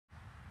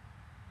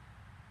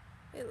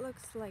It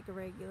looks like a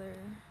regular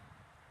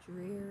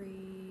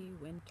dreary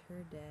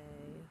winter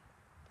day.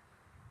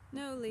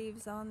 No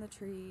leaves on the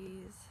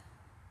trees,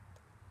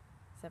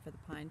 except for the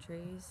pine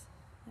trees.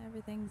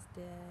 Everything's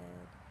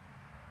dead.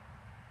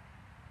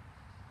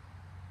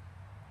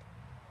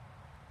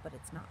 But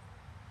it's not.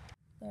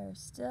 There's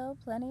still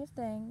plenty of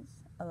things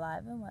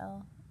alive and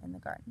well in the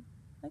garden,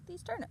 like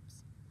these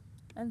turnips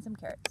and some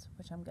carrots,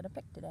 which I'm gonna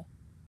pick today.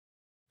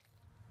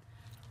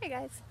 Hey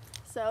guys,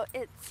 so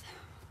it's,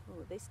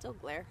 oh, they still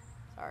glare,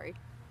 sorry.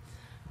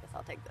 Guess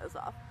I'll take those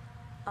off.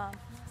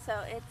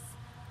 So it's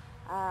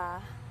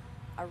a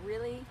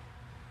really,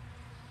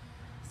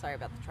 sorry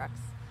about the trucks,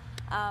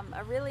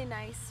 a really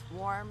nice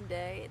warm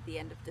day at the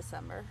end of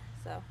December.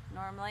 So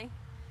normally,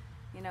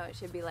 you know, it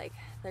should be like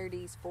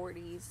 30s,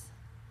 40s,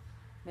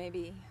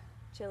 maybe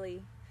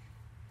chilly,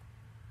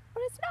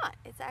 but it's not.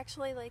 It's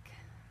actually like,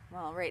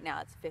 well, right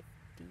now it's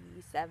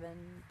 57,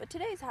 but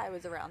today's high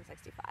was around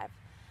 65,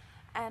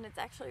 and it's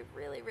actually a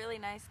really, really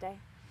nice day.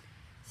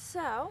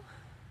 So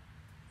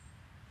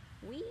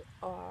we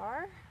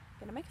are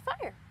gonna make a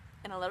fire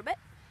in a little bit,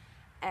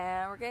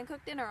 and we're gonna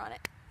cook dinner on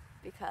it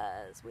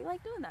because we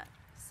like doing that.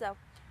 So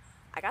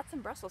I got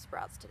some Brussels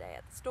sprouts today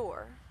at the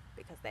store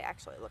because they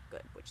actually look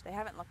good, which they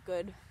haven't looked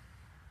good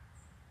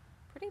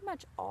pretty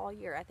much all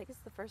year. I think it's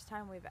the first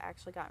time we've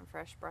actually gotten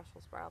fresh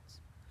Brussels sprouts.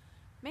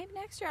 Maybe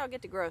next year I'll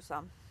get to grow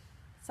some.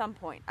 At some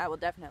point I will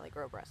definitely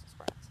grow Brussels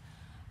sprouts,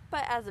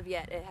 but as of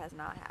yet it has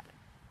not happened.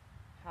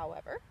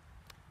 However,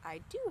 I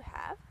do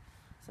have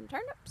some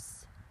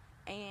turnips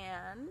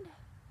and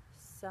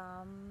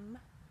some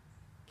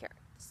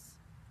carrots.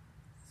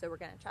 So we're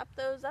gonna chop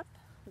those up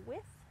with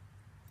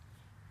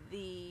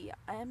the,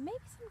 maybe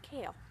some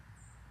kale.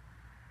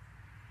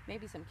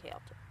 Maybe some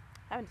kale too.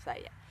 I haven't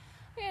decided yet.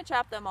 We're gonna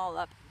chop them all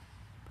up,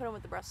 put them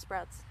with the Brussels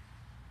sprouts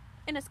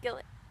in a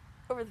skillet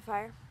over the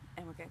fire,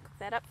 and we're gonna cook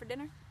that up for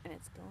dinner, and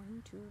it's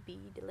going to be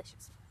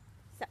delicious.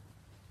 So,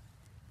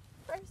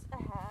 first I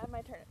have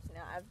my turnips.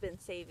 Now I've been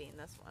saving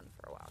this one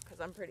for a while because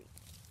I'm pretty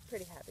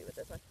happy with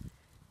this one.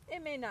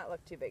 It may not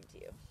look too big to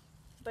you,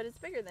 but it's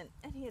bigger than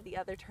any of the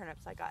other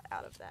turnips I got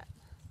out of that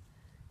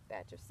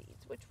batch of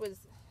seeds, which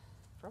was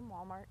from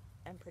Walmart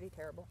and pretty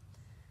terrible.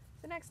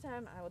 So next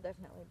time I will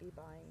definitely be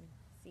buying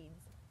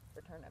seeds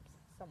for turnips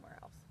somewhere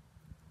else.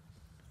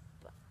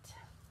 But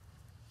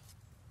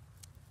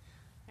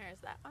there's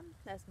that one.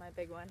 That's my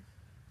big one.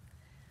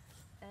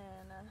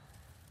 And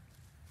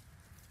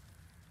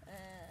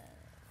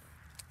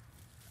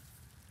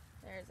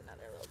there's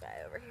another little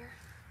guy over here,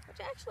 which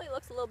actually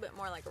looks a little bit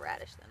more like a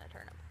radish than a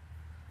turnip.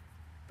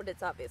 But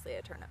it's obviously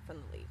a turnip from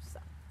the leaves, so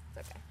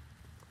it's okay.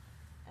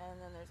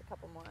 And then there's a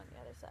couple more on the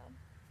other side.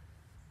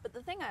 But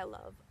the thing I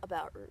love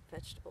about root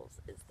vegetables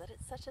is that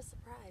it's such a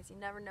surprise. You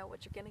never know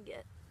what you're gonna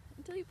get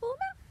until you pull them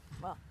out.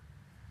 Well,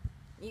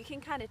 you can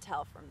kind of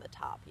tell from the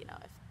top, you know,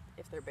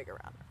 if they're big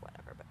around or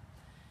whatever, but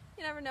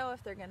you never know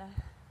if they're gonna,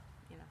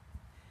 you know,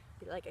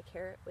 be like a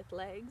carrot with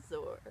legs,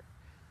 or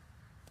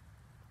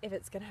if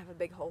it's gonna have a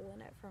big hole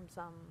in it from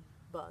some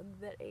bug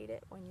that ate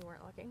it when you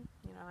weren't looking,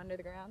 you know, under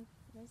the ground.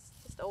 It's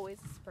just always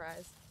a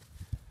surprise.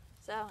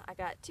 So I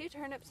got 2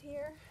 turnips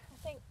here. I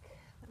think,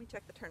 let me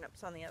check the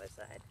turnips on the other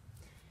side,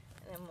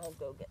 and then we'll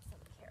go get some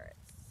carrots.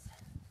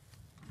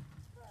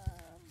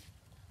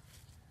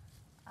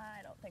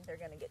 I don't think they're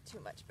gonna get too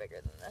much bigger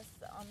than this,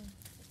 so I'm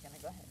just gonna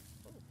go ahead.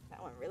 Ooh, that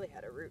one really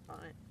had a root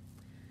on it.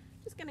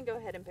 Just gonna go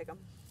ahead and pick them.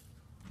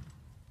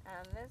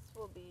 And this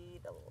will be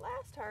the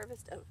last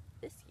harvest of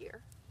this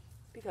year,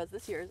 because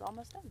this year is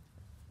almost done.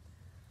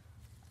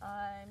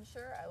 I'm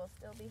sure I will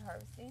still be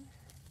harvesting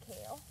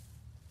kale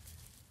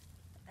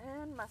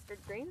and mustard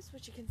greens,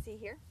 which you can see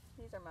here.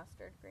 These are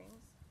mustard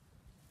greens.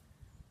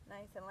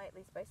 Nice and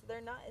lightly spicy.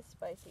 They're not as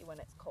spicy when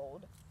it's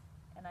cold,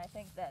 and I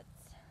think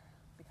that's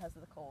because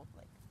of the cold.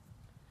 Like,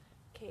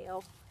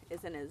 kale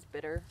isn't as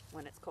bitter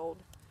when it's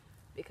cold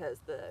because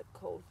the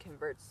cold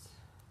converts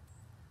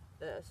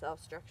the cell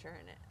structure,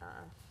 and it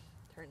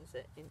turns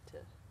it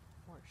into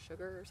more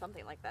sugar or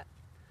something like that.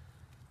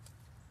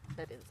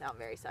 That didn't sound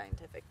very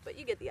scientific, but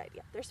you get the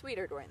idea. They're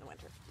sweeter during the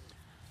winter.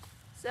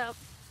 So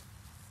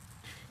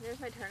there's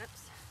my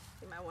turnips.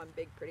 See my one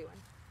big pretty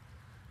one.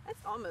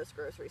 That's almost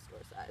grocery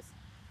store size.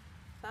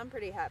 So I'm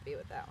pretty happy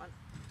with that one.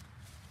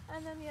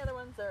 And then the other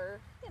ones are,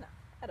 you know,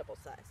 edible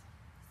size.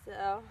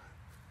 So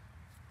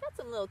got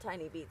some little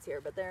tiny beets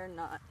here, but they're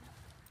not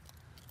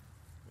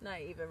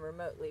even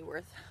remotely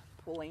worth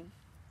pulling.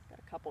 Got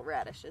a couple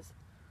radishes,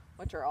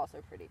 which are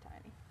also pretty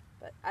tiny,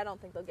 but I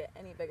don't think they'll get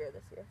any bigger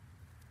this year.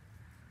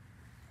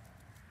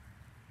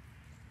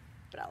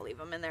 But I'll leave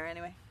them in there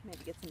anyway.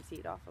 Maybe get some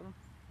seed off of them.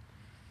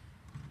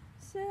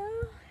 So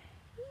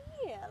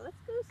yeah,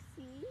 let's go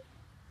see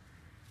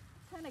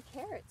what kind of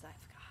carrots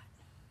I've got.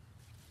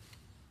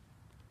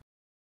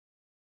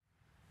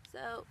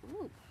 So,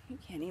 ooh, you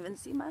can't even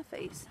see my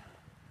face.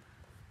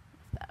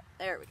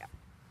 There we go.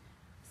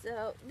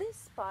 So this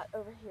spot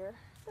over here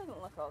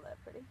doesn't look all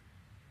that pretty.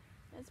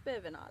 It's a bit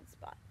of an odd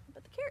spot,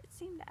 but the carrots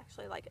seem to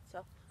actually like it.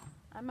 So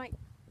I might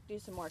do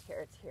some more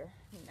carrots here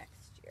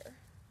next year.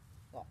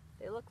 Well,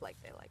 they look look like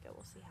they like it.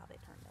 We'll see how they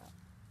turned out.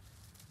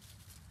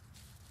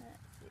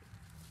 Let's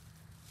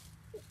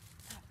see.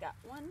 I've got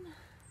one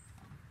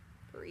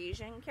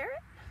Parisian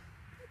carrot.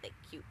 Aren't they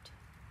cute?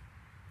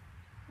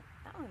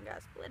 That one got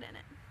a split in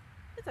it.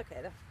 It's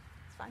okay though.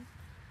 It's fine.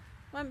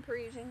 One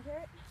Parisian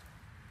carrot.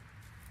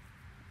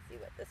 Let's see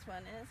what this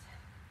one is.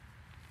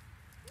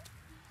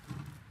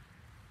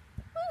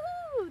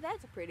 Woohoo!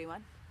 That's a pretty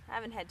one. I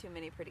haven't had too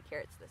many pretty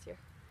carrots this year.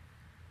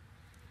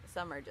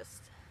 Some are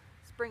just,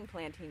 spring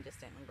planting just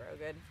didn't grow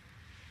good.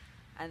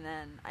 And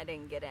then I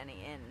didn't get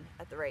any in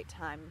at the right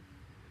time,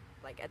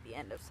 like at the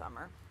end of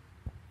summer.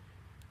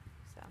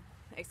 So,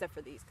 except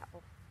for these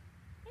couple.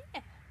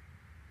 Yeah.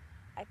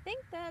 I think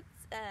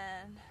that's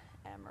an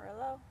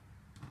Amarillo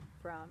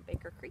from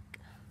Baker Creek.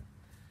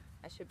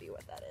 That should be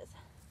what that is.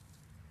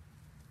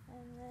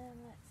 And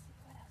then let's see,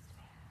 what else do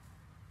we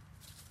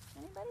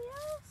have? Anybody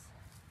else?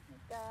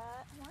 We've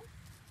got one.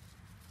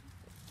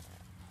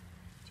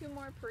 Two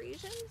more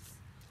Parisians.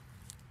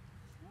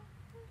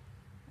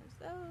 There's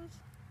those.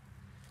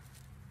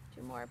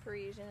 Two more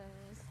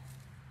Parisians.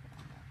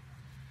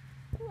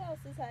 Who else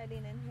is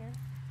hiding in here?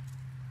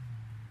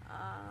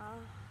 Not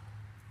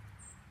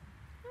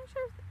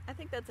sure. I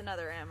think that's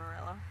another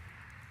Amarillo.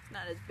 It's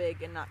not as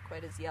big and not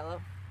quite as yellow.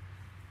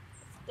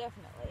 It's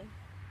definitely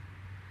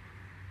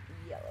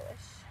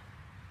yellowish.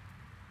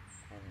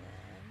 And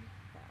then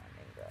that one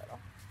didn't grow at all.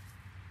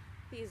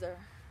 These are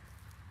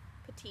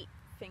petite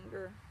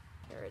finger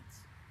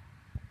carrots.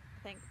 I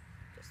think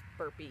just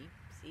burpee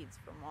seeds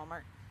from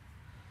Walmart.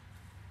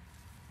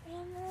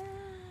 And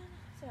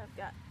then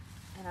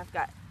I've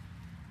got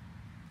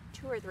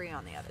 2 or 3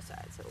 on the other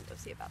side, so we'll go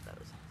see about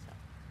those. So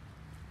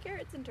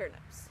carrots and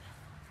turnips.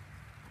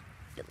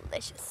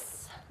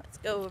 Delicious. Let's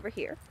go over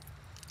here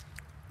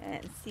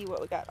and see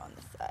what we got on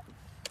this side.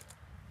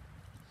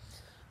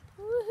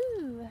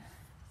 Woohoo!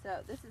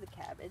 So this is a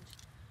cabbage,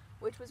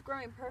 which was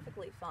growing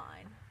perfectly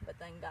fine, but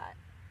then got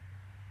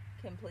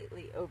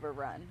completely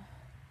overrun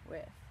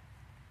with,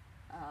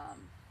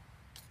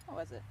 what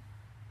was it?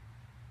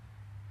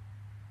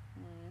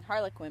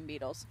 Harlequin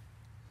beetles.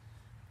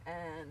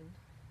 And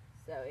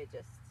so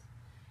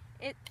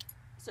it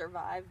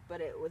survived,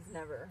 but it was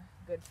never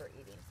good for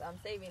eating. So I'm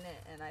saving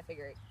it, and I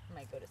figure it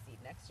might go to seed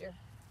next year.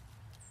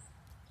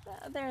 So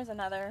there's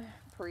another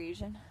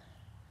Parisian.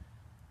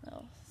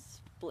 Little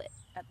split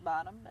at the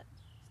bottom, but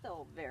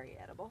still very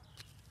edible.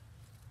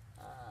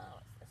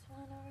 What's this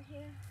one over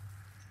here?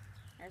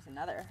 There's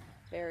another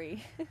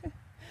very,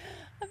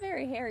 a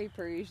very hairy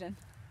Parisian.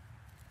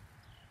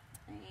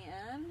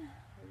 And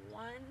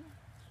one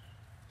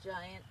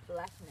giant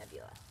black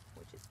nebula,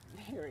 which is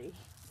very,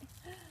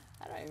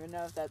 I don't even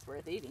know if that's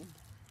worth eating.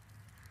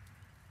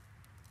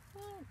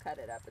 I'll cut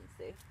it up and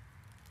see.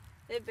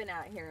 They've been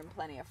out here in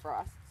plenty of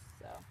frosts,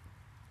 so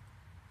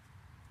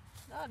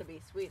it ought to be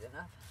sweet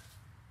enough.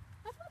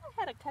 I thought I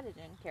had a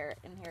Cuttigen carrot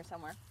in here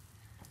somewhere,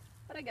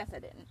 but I guess I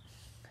didn't.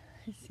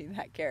 See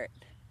that carrot?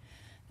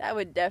 That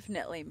would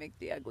definitely make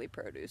the ugly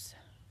produce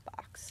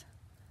box.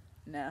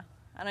 No,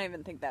 I don't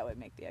even think that would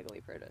make the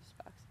ugly produce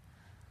box.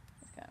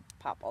 Just gonna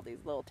pop all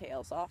these little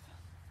tails off.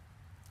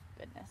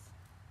 Goodness.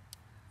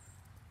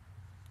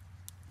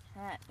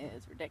 That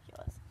is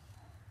ridiculous.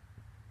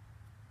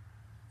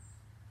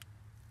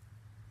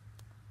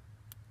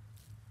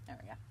 There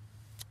we go.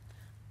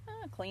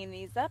 I'll clean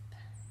these up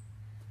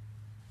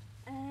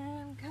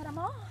and cut them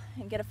all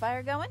and get a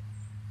fire going.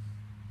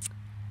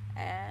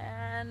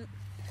 And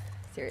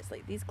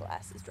seriously, these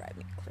glasses drive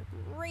me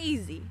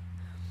crazy.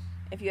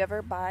 If you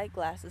ever buy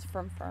glasses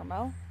from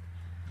Firmo,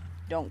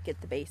 don't get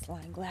the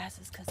baseline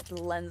glasses because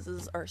the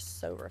lenses are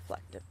so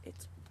reflective.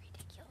 It's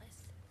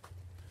ridiculous.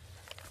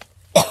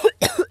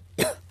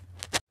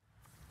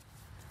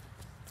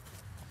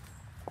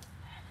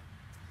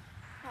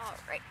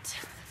 Alright,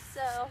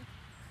 so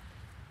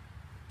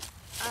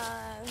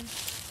I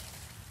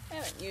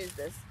haven't used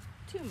this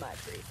too much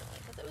recently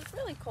because it was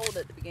really cold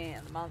at the beginning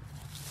of the month.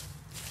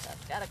 So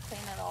I've got to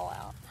clean it all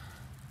out.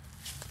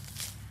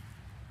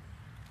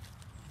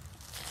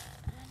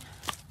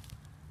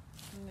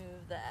 And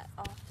move that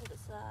off to the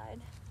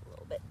side. It's a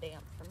little bit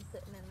damp from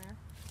sitting in there.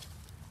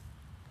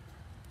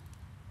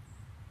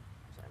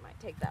 So I might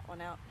take that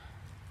one out.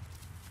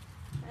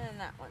 And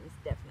that one's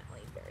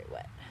definitely very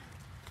wet.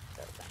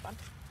 So it's that one.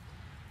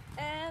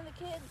 And the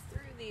kids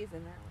threw these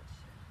in there,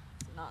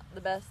 which is not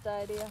the best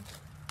idea.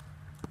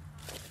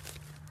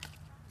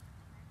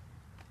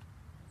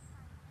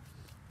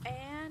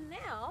 And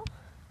now,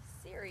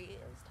 Siri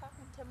is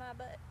talking to my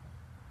butt.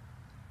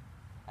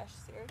 Hush,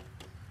 Siri.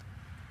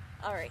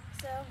 Alright,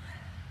 so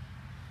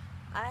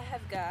I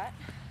have got,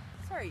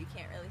 sorry you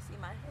can't really see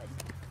my head,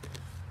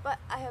 but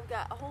I have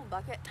got a whole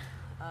bucket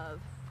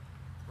of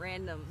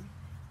random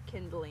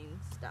kindling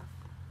stuff.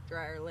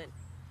 Dryer lint,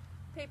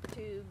 paper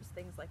tubes,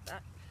 things like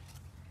that,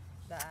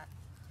 that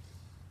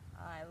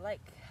I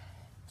like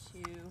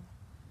to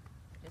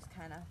just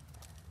kind of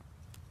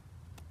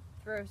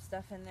throw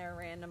stuff in there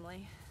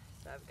randomly.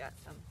 So I've got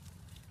some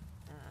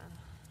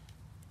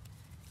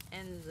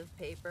ends of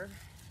paper,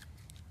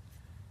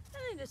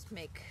 and I just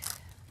make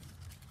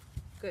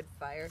good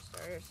fire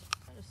starters.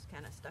 I just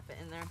kind of stuff it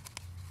in there.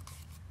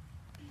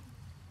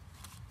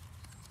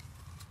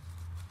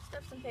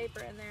 Stuff some paper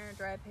in there,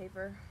 dry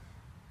paper,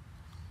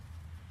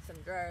 some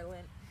dryer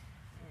lint,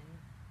 and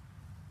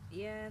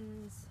the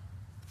ends.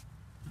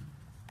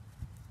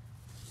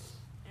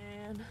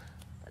 And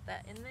put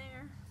that in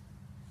there.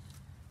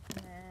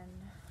 And then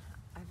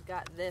I've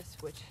got this,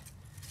 which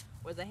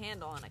was a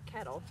handle on a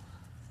kettle,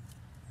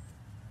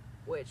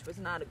 which was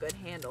not a good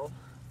handle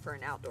for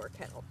an outdoor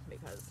kettle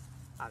because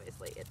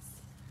obviously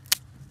it's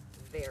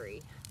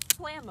very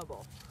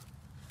flammable.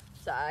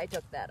 So I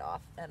took that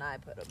off and I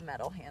put a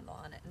metal handle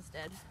on it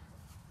instead.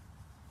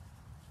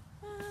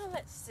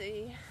 Let's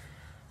see.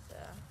 So,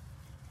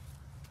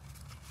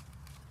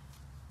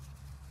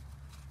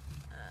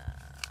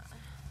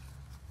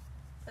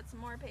 put some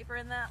more paper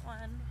in that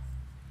one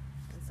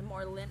and some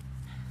more lint.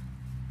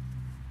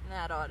 And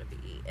that ought to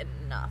be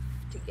enough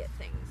to get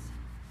things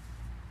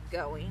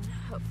going,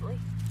 hopefully.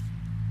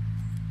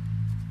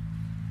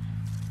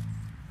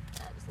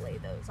 I'll just lay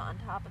those on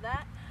top of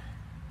that.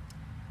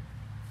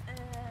 And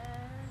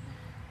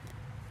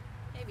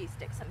maybe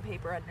stick some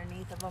paper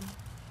underneath of them.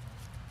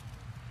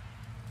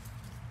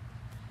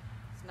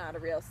 It's not a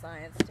real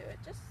science to it,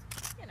 just,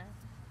 you know,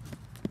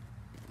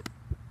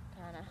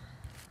 kind of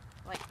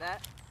like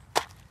that.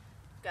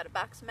 Got a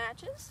box of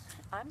matches.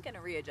 I'm going to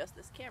readjust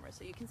this camera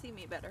so you can see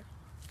me better.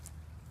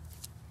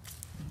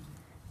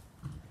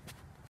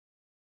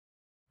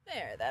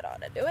 There, that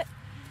ought to do it.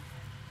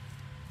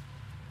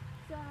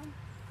 So,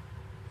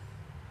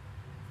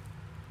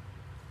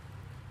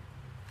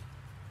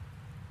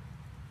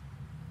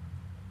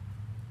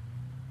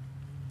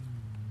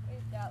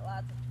 we've got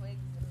lots of twigs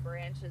and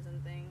branches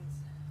and things.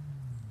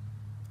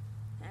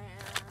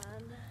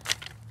 And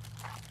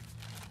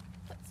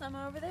put some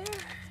over there.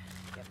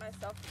 Get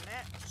myself a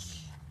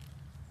match.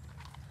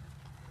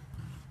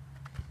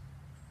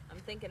 I'm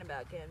thinking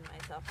about getting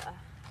myself a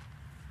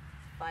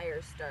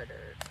fire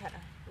starter kind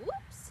of.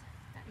 Whoops!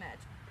 That match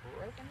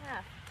broke in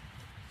half.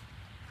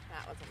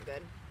 That wasn't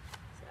good.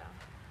 So.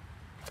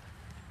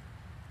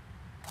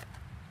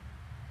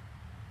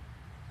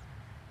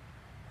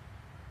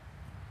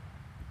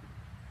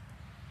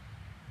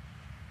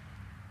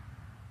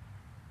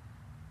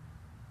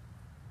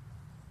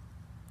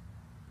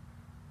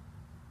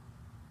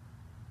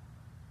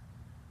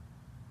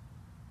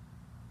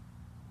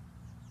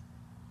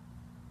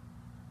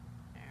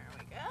 There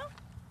we go.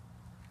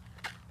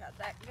 Got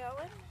that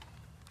going.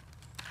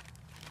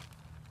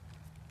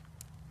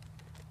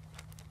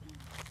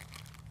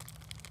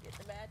 Get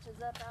the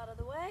matches up out of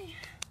the way.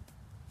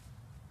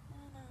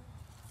 And,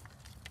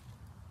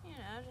 you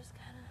know, just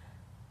kind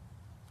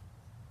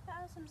of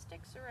have some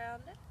sticks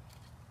around it.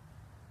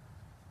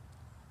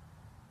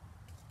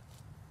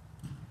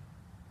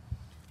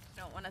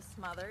 Don't want to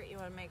smother it. You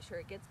want to make sure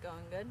it gets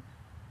going good.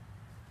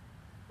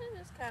 And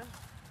just kind of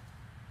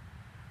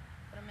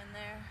put them in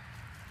there.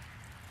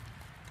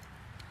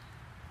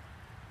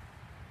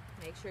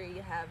 Make sure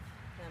you have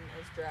them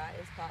as dry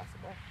as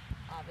possible,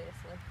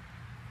 obviously.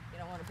 You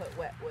don't want to put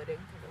wet wood in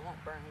because it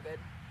won't burn good.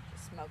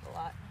 Just smoke a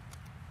lot.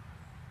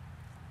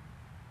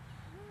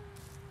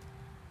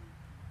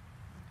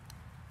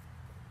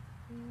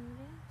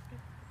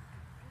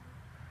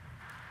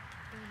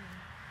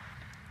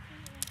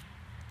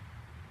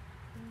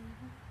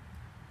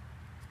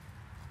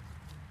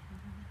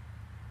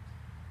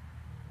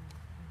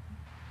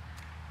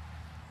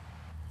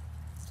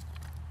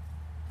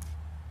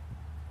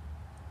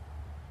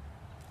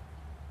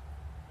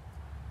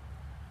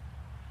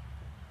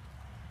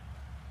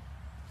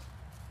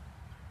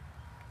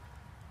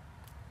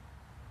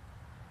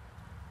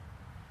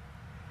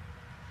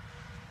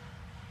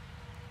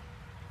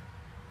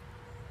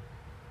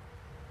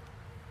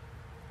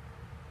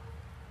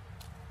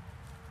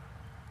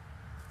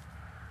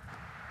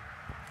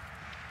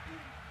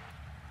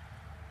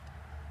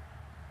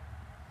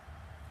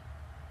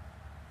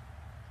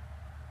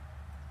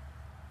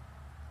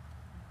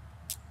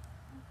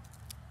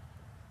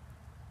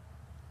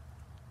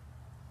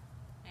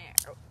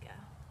 There we go.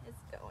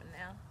 It's going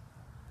now.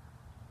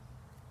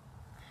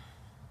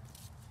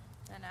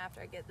 And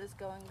after I get this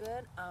going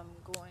good, I'm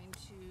going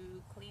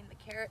to clean the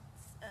carrots.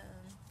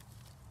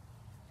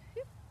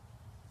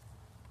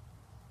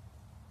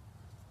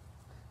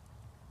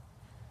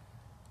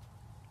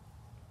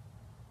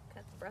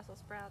 Cut the Brussels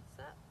sprouts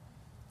up.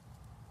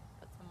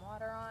 Put some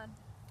water on.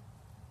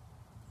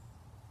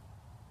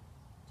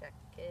 Check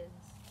the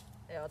kids.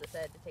 They all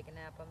decided to take a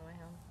nap on the way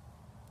home.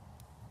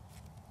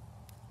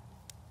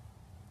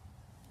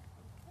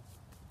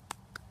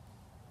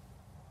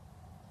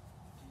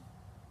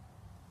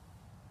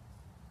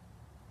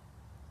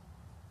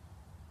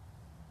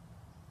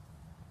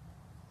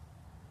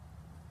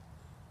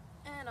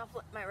 And I'll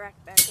flip my rack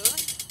back over.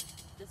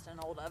 Just an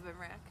old oven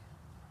rack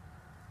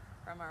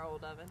from our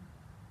old oven,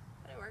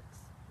 but it works.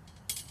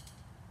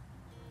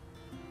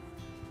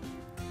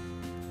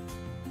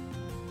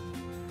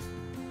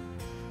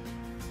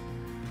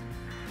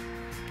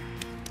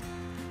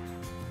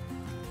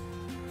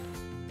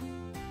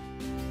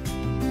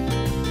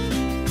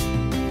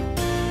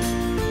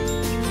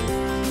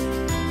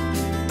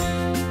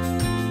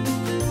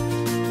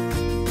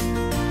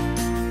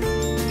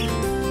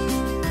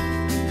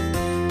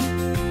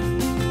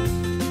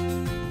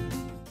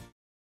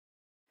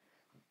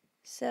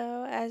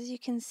 So as you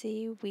can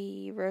see,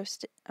 we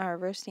are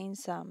roasting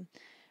some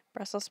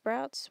Brussels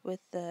sprouts with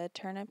the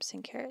turnips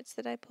and carrots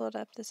that I pulled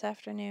up this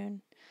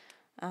afternoon.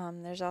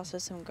 There's also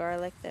some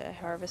garlic that I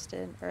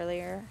harvested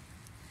earlier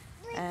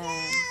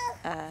and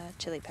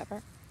chili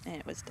pepper, and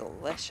it was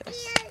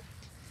delicious.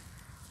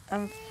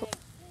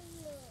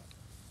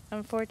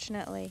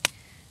 Unfortunately,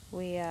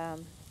 we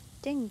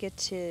didn't get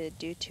to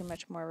do too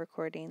much more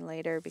recording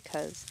later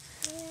because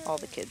all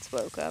the kids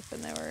woke up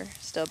and they were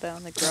still a bit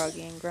on the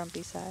groggy and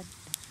grumpy side.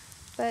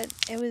 But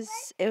it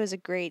was a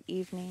great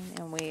evening,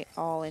 and we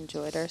all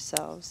enjoyed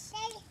ourselves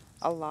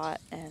a lot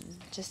and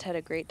just had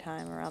a great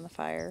time around the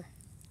fire.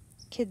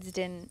 Kids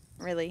didn't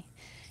really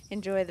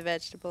enjoy the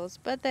vegetables,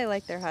 but they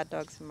like their hot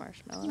dogs and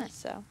marshmallows,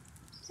 so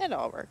it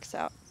all works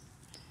out.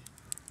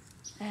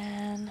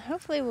 And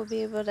hopefully we'll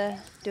be able to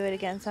do it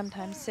again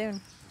sometime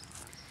soon.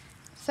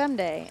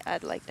 Someday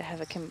I'd like to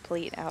have a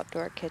complete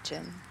outdoor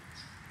kitchen,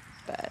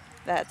 but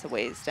that's a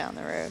ways down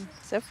the road.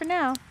 So for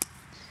now,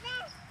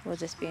 we'll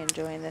just be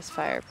enjoying this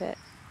fire pit.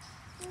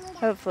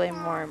 Hopefully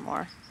more and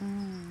more.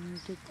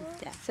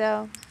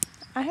 So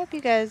I hope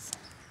you guys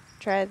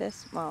try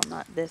this. Well,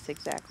 not this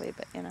exactly,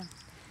 but you know,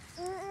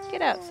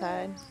 get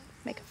outside,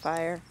 make a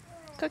fire,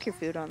 cook your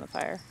food on the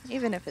fire,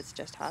 even if it's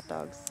just hot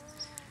dogs.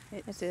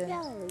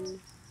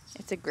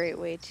 It's a great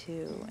way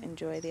to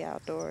enjoy the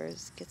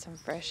outdoors, get some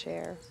fresh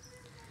air,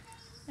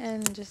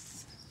 and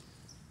just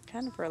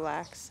kind of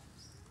relax,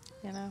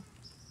 you know.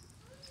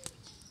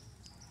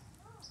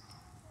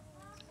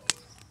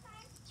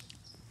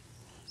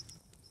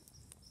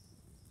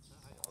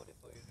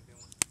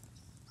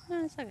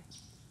 No, it's okay.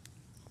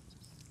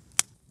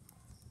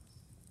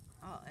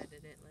 I'll edit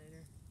it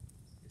later.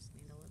 Just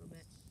need a little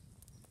bit.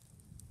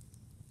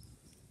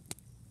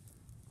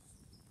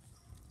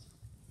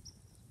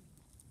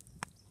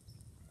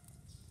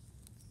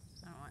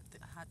 I don't want the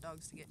hot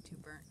dogs to get too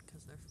burnt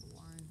because they're for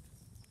Warren.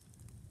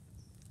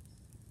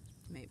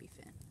 Maybe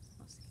Finn.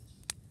 We'll see.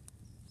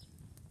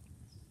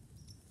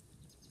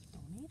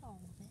 Don't eat all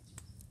of it.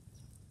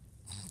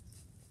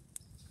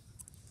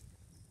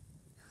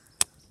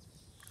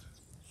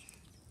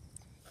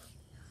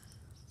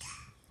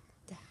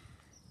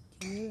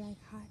 Do you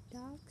like hot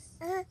dogs?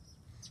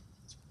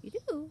 You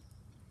do?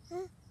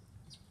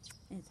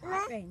 It's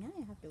hot right now.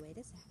 You have to wait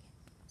a second.